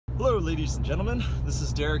Hello ladies and gentlemen, this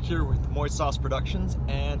is Derek here with Moist Sauce Productions,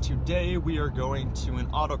 and today we are going to an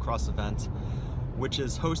autocross event which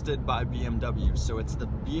is hosted by BMW. So it's the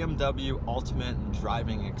BMW Ultimate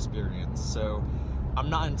Driving Experience. So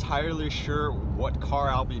I'm not entirely sure what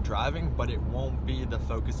car I'll be driving, but it won't be the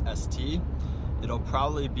Focus ST. It'll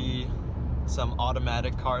probably be some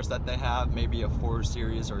automatic cars that they have, maybe a 4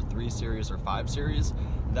 Series or 3 Series or 5 Series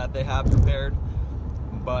that they have prepared.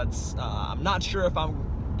 But I'm not sure if I'm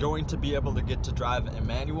going to be able to get to drive a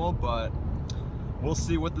manual, but we'll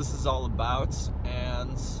see what this is all about,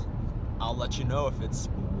 and I'll let you know if it's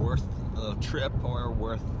worth the trip or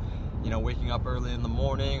worth, you know, waking up early in the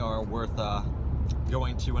morning, or worth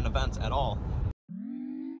going to an event at all.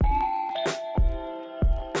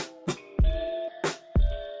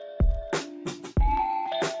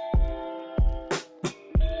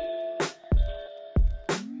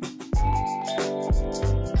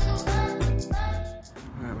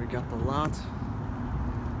 Got the lot.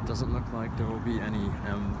 Doesn't look like there will be any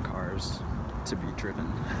M cars to be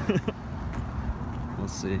driven. We'll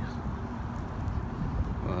see.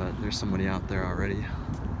 But there's somebody out there already.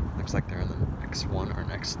 Looks like they're in the X1 or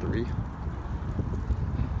X3.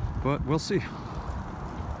 But we'll see.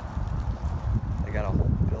 They got a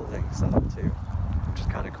whole building set up too, which is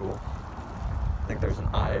kind of cool. I think there's an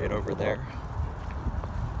I-8 over there.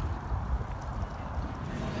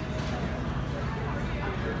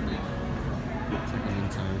 It's like an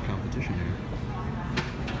entire competition here.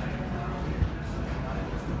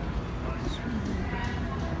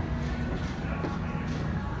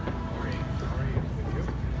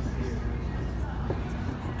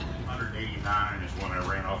 '89 is when I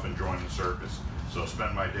ran off and joined the circus. So I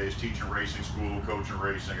spend my days teaching racing school, coaching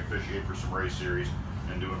racing, officiate for some race series,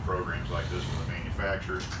 and doing programs like this with the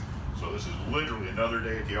manufacturers. So this is literally another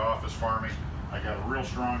day at the office for me. I got a real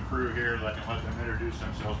strong crew here that I can let them introduce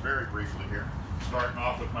themselves very briefly here. Starting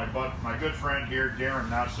off with my good friend here, Darren,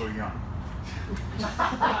 not so young. he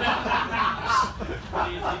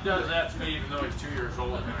does that to me even though he's 2 years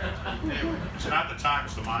older than me. Anyway, it's not the time,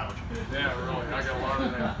 it's the mileage. Yeah, really, I got a lot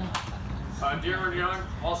of that. Darren Young,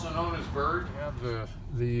 also known as Bird. You have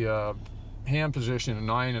the hand position in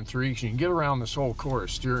 9 and 3, so you can get around this whole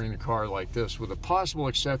course steering the car like this, with a possible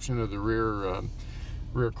exception of the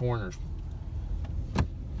rear corners.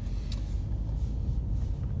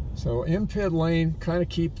 So in pit lane, kind of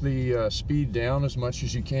keep the speed down as much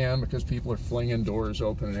as you can, because people are flinging doors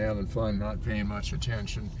open and having fun, not paying much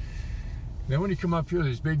attention. Then when you come up here,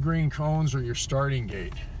 these big green cones are your starting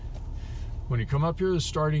gate. When you come up here to the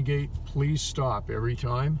starting gate, please stop every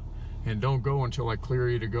time, and don't go until I clear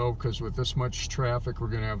you to go, because with this much traffic, we're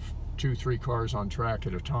going to have 2-3 cars on track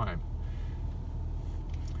at a time.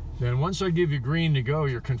 Then once I give you green to go,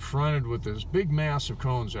 you're confronted with this big mass of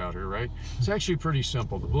cones out here, right? It's actually pretty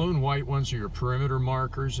simple. The blue and white ones are your perimeter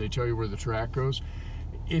markers. They tell you where the track goes.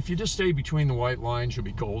 If you just stay between the white lines, you'll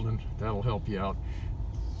be golden. That'll help you out.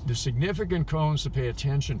 The significant cones to pay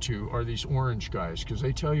attention to are these orange guys, because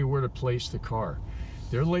they tell you where to place the car.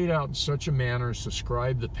 They're laid out in such a manner as to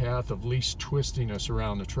describe the path of least twistiness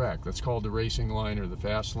around the track. That's called the racing line or the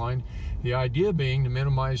fast line. The idea being to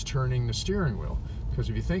minimize turning the steering wheel. Because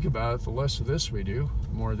if you think about it, the less of this we do,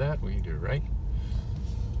 the more of that we do, right?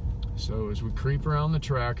 So as we creep around the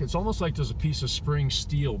track, it's almost like there's a piece of spring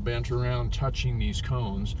steel bent around touching these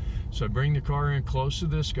cones. So I bring the car in close to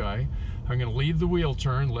this guy. I'm going to leave the wheel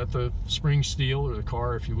turn, let the spring steel, or the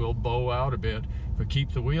car, if you will, bow out a bit, but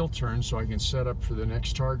keep the wheel turned so I can set up for the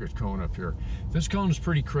next target cone up here. This cone is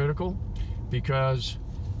pretty critical because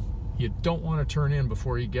you don't want to turn in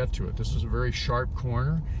before you get to it. This is a very sharp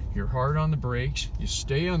corner. You're hard on the brakes. You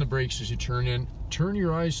stay on the brakes as you turn in. Turn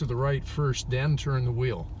your eyes to the right first, then turn the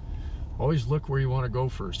wheel. Always look where you want to go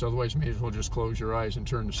first. Otherwise, you may as well just close your eyes and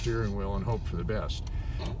turn the steering wheel and hope for the best.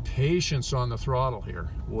 Patience on the throttle here.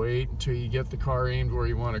 Wait until you get the car aimed where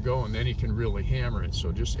you want to go, and then you can really hammer it.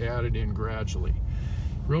 So just add it in gradually.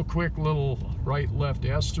 Real quick little right-left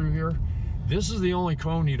S through here. This is the only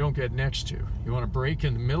cone you don't get next to. You want to brake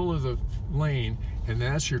in the middle of the lane, and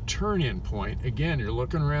that's your turn-in point. Again, you're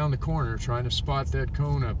looking around the corner, trying to spot that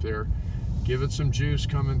cone up there. Give it some juice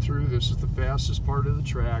coming through. This is the fastest part of the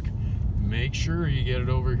track. Make sure you get it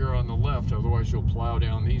over here on the left, otherwise you'll plow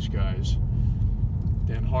down these guys.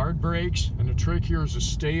 Then hard brakes, and the trick here is to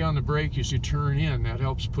stay on the brake as you turn in. That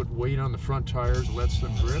helps put weight on the front tires, lets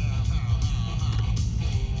them grip.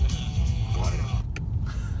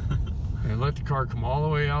 And let the car come all the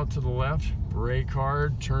way out to the left, brake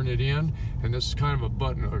hard, turn it in, and this is kind of a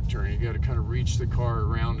button hook turn. You got to kind of reach the car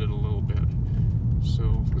around it a little bit.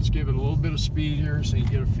 So let's give it a little bit of speed here so you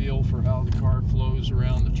get a feel for how the car flows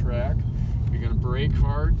around the track. We You're going to brake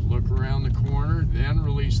hard, look around the corner, then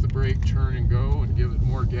release the brake, turn and go, and give it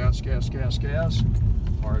more gas, gas, gas, gas.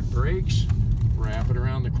 Hard brakes, wrap it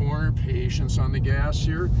around the corner, patience on the gas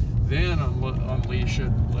here, then unleash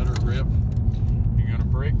it, let it rip. You're going to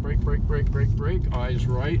brake, brake, brake, brake, brake, brake, eyes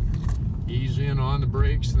right, ease in on the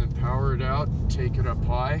brakes, then power it out, take it up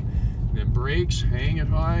high, then brakes, hang it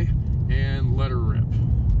high, and let her rip.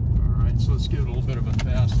 All right, so let's give it a little bit of a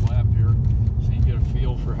fast lap here so you get a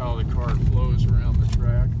feel for how the car flows around the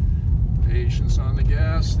track. Patience on the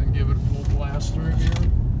gas, then give it a full blast through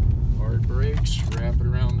here. Hard brakes, wrap it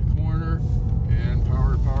around the corner, and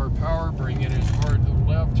power, power, power, bring it in hard to the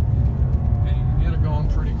left, and you can get it going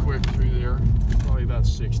pretty quick through there, probably about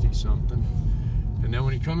 60 something. And then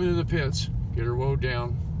when you come into the pits, get her woe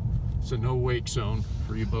down. It's a no wake zone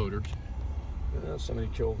for you boaters. Somebody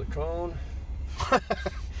killed the cone.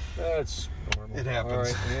 That's normal. It happens. All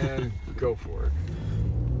right, and go for it.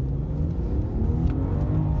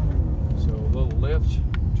 So a little lift,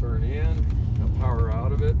 turn in, now power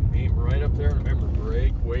out of it, aim right up there. Remember,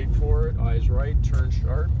 brake, wait for it, eyes right, turn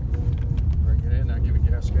sharp. Bring it in, now give it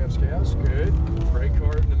gas, gas, gas. Good. Brake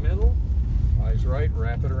hard in the middle, eyes right,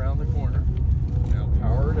 wrap it around the corner. Now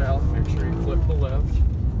power it out, make sure you flip the left.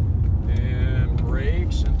 And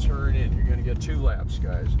brakes and turn in. You're going to get 2 laps,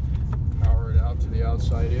 guys. Power it out to the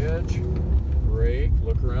outside edge. Brake,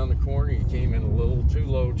 look around the corner. You came in a little too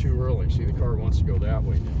low, too early. See, the car wants to go that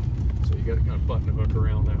way now. So you got to kind of button the hook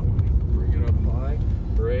around that way. Bring it up high.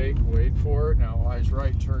 Brake, wait for it. Now eyes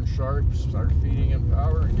right, turn sharp. Start feeding in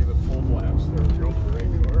power and give it full blast. There we go.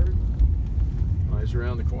 Brake hard. Eyes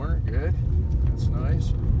around the corner. Good. That's nice.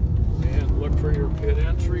 And look for your pit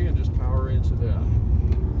entry and just power into that.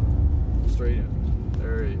 Straight in.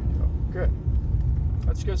 There you go. Good.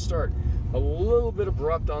 That's a good start. A little bit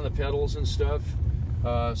abrupt on the pedals and stuff.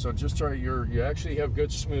 So just try you actually have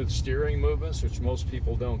good smooth steering movements, which most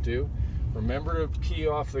people don't do. Remember to key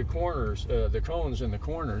off the corners, the cones in the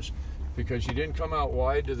corners, because you didn't come out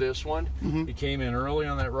wide to this one. You came in early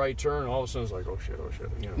on that right turn, and all of a sudden it's like, oh shit,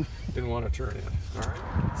 you know, didn't want to turn in. All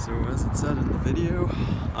right. So as it said in the video,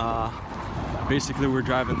 basically we're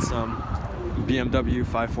driving some BMW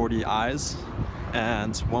 540i's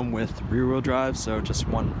and one with rear wheel drive, so just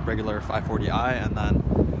one regular 540i and then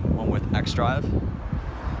one with X drive.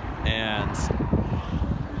 And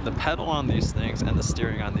the pedal on these things and the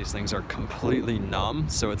steering on these things are completely numb,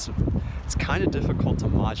 so it's kind of difficult to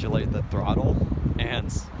modulate the throttle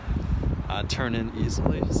and turn in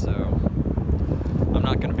easily. So I'm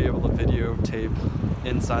not going to be able to videotape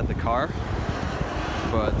inside the car,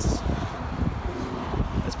 but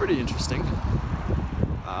it's pretty interesting.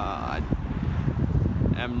 I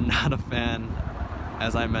am not a fan,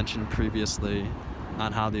 as I mentioned previously,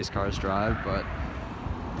 on how these cars drive, but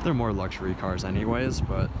they're more luxury cars anyways.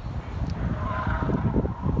 But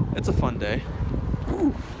it's a fun day.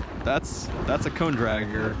 Ooh, that's a cone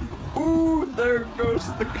dragger. Ooh, there goes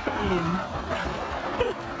the cone.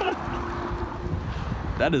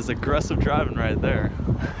 That is aggressive driving right there.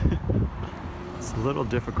 It's a little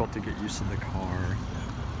difficult to get used to the car,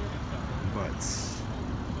 but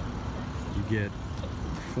you get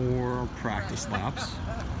 4 practice laps.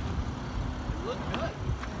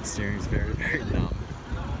 The steering is very, very numb.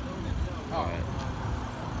 But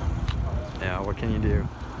yeah, what can you do?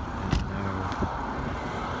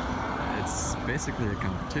 It's basically a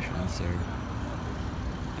competition, so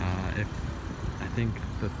if I think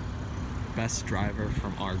the best driver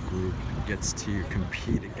from our group gets to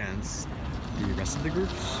compete against the rest of the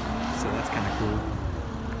groups, so that's kind of cool.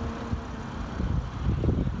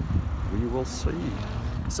 We will see.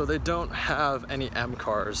 So they don't have any M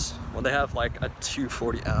cars. Well, they have like a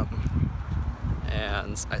 240M,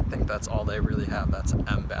 and I think that's all they really have that's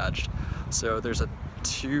M badged. So there's a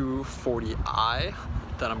 240i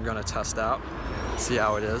that I'm gonna test out, see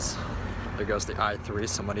how it is. There goes the i3,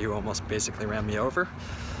 somebody who almost basically ran me over.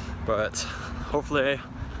 But hopefully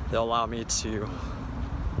they'll allow me to,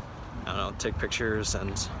 I don't know, take pictures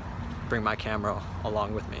and bring my camera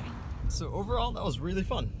along with me. So overall, that was really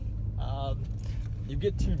fun. You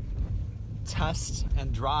get to test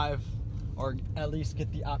and drive, or at least get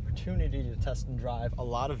the opportunity to test and drive a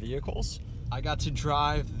lot of vehicles. I got to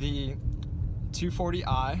drive the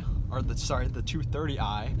 240i, or the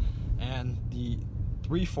 230i, and the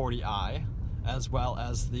 340i, as well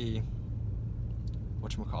as the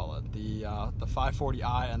whatchamacallit, the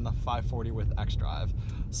 540i and the 540 with X drive.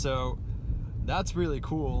 So that's really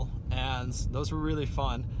cool, and those were really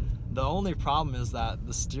fun. The only problem is that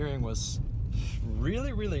the steering was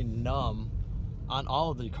really, really numb on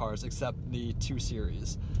all of the cars except the 2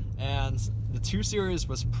 Series. And the 2 Series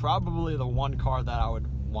was probably the one car that I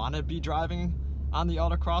would want to be driving on the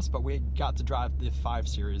autocross, but we got to drive the 5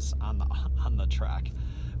 Series on the track,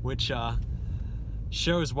 which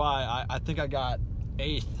shows why I think I got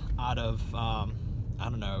 8th out of I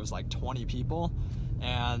don't know, it was like 20 people,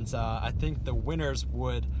 and I think the winners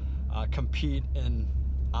would compete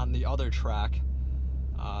on the other track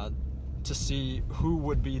to see who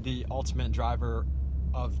would be the ultimate driver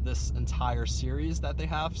of this entire series that they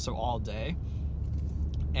have, so all day.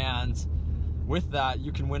 And with that,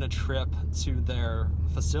 you can win a trip to their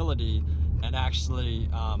facility and actually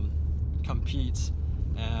compete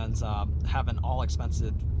and have an all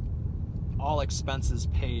expenses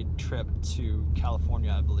paid trip to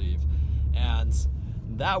California, I believe. And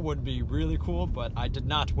that would be really cool, but I did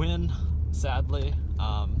not win, sadly.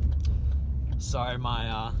 Sorry,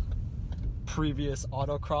 my previous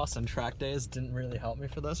autocross and track days didn't really help me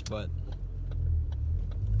for this, but...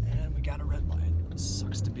 And we got a red light.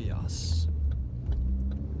 Sucks to be us.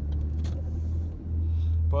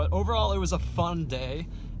 But overall, it was a fun day,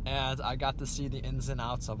 and I got to see the ins and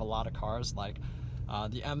outs of a lot of cars, like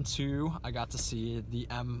the M2, I got to see the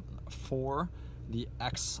M4, the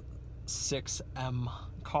X6M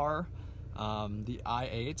car, the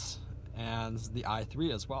i8, and the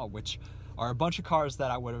i3 as well, which are a bunch of cars that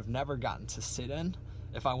I would have never gotten to sit in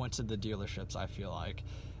if I went to the dealerships. I feel like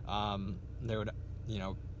they would, you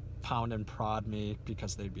know, pound and prod me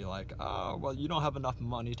because they'd be like, oh, well, you don't have enough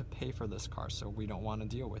money to pay for this car, so we don't want to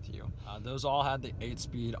deal with you. Those all had the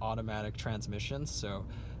 8-speed automatic transmissions, so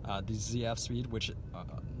the ZF speed,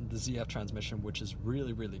 the ZF transmission, which is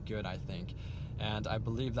really, really good, I think. And I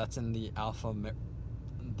believe that's in the Alfa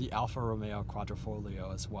Romeo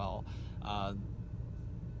Quadrifoglio as well.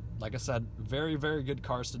 Like I said, very, very good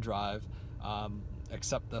cars to drive,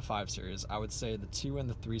 except the 5 Series. I would say the 2 and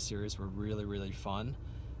the 3 Series were really, really fun.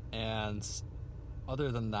 And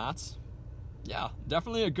other than that, yeah,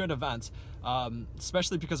 definitely a good event,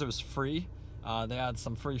 especially because it was free. They had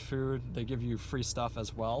some free food, they give you free stuff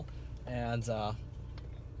as well, and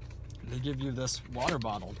they give you this water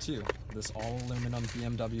bottle too, this all aluminum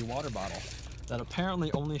BMW water bottle that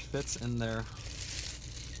apparently only fits in there.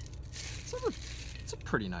 It's a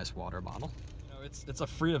pretty nice water bottle. You know, it's a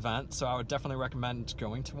free event, so I would definitely recommend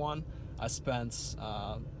going to one. I spent,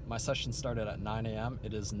 my session started at 9 a.m.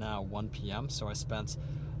 It is now 1 p.m. So I spent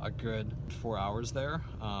a good 4 hours there,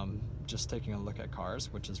 just taking a look at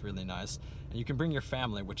cars, which is really nice. And you can bring your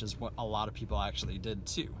family, which is what a lot of people actually did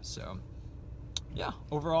too. So yeah,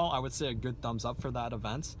 overall, I would say a good thumbs up for that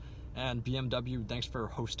event. And BMW, thanks for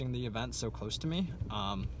hosting the event so close to me.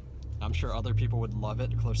 I'm sure other people would love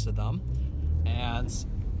it close to them. And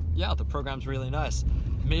yeah, the program's really nice.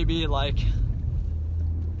 Maybe like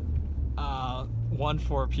one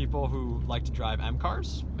for people who like to drive M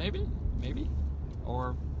cars, maybe,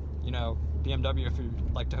 or, you know, BMW, if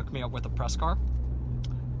you'd like to hook me up with a press car,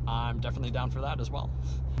 I'm definitely down for that as well.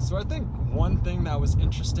 So I think one thing that was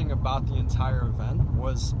interesting about the entire event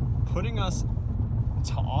was putting us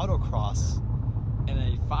to autocross in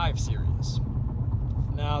a 5 Series.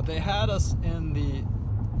 Now, they had us in the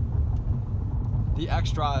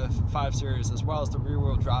X-Drive 5 Series as well as the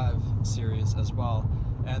rear-wheel drive series as well.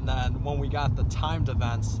 And then when we got the timed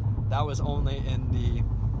events, that was only in the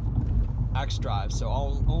X-Drive, so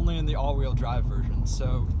only in the all-wheel drive version.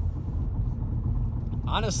 So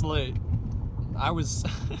honestly, I was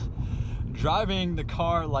driving the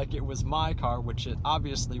car like it was my car, which it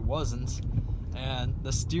obviously wasn't, and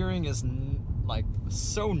the steering is like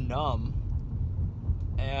so numb,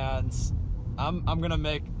 and I'm gonna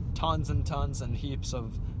make tons and tons and heaps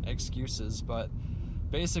of excuses, but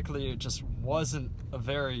basically it just wasn't a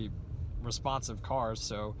very responsive car.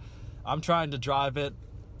 So I'm trying to drive it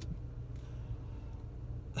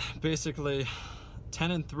basically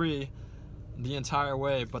 10 and 3 the entire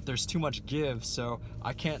way, but there's too much give, so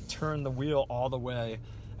I can't turn the wheel all the way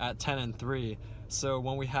at 10 and 3. So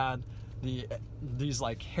when we had these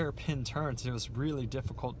like hairpin turns, it was really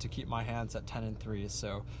difficult to keep my hands at 10 and 3.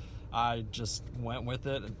 So I just went with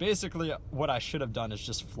it. Basically, what I should have done is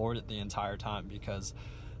just floored it the entire time, because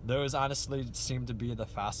those honestly seemed to be the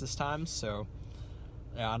fastest times. So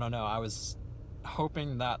yeah, I don't know. I was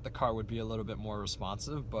hoping that the car would be a little bit more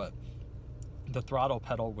responsive, but the throttle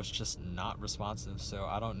pedal was just not responsive. So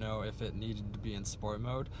I don't know if it needed to be in sport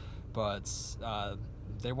mode, but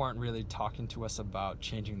they weren't really talking to us about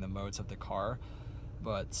changing the modes of the car.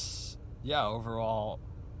 But yeah, overall,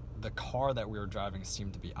 the car that we were driving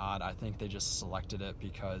seemed to be odd. I think they just selected it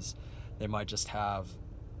because they might just have,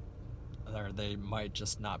 or they might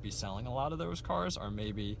just not be selling a lot of those cars, or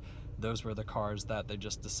maybe those were the cars that they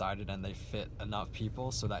just decided and they fit enough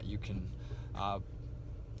people so that you can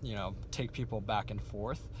you know, take people back and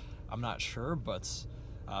forth. I'm not sure, but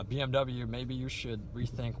BMW, maybe you should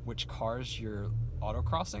rethink which cars you're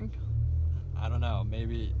autocrossing. I don't know,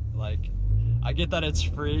 maybe, like, I get that it's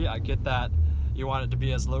free, I get that you want it to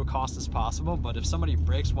be as low cost as possible, but if somebody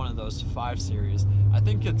breaks one of those 5 Series, I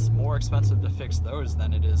think it's more expensive to fix those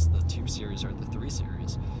than it is the 2 Series or the 3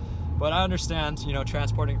 Series. But I understand, you know,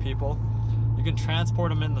 transporting people, you can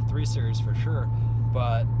transport them in the 3 Series for sure,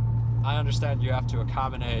 but I understand you have to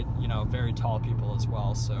accommodate, you know, very tall people as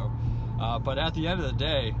well. So, but at the end of the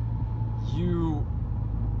day, you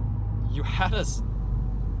had us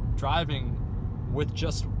driving with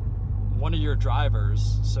just one of your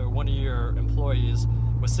drivers, so one of your employees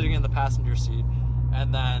was sitting in the passenger seat,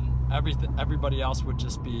 and then everybody else would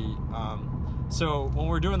just be, so when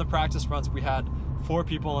we're doing the practice runs, we had 4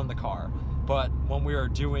 people in the car, but when we were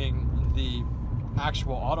doing the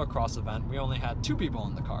actual autocross event, we only had 2 people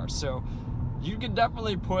in the car. So you could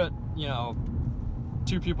definitely put, you know,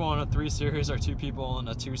 2 people in a 3 Series or 2 people in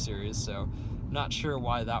a 2 Series, so not sure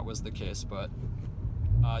why that was the case, but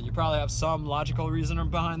you probably have some logical reason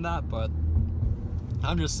behind that. But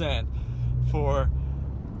I'm just saying, for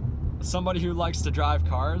somebody who likes to drive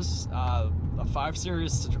cars, a 5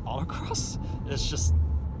 Series to autocross is just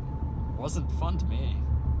wasn't fun to me.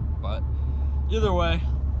 But either way,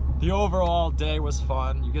 the overall day was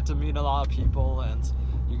fun. You get to meet a lot of people and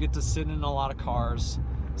you get to sit in a lot of cars.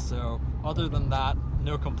 So other than that,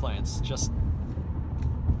 no complaints. Just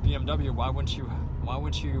BMW, why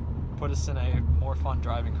wouldn't you put us in a more fun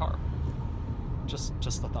driving car?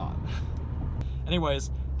 Just a thought. Anyways,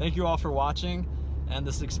 thank you all for watching and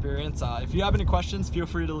this experience. If you have any questions, feel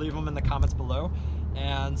free to leave them in the comments below.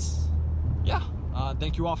 And yeah,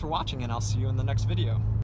 thank you all for watching, and I'll see you in the next video.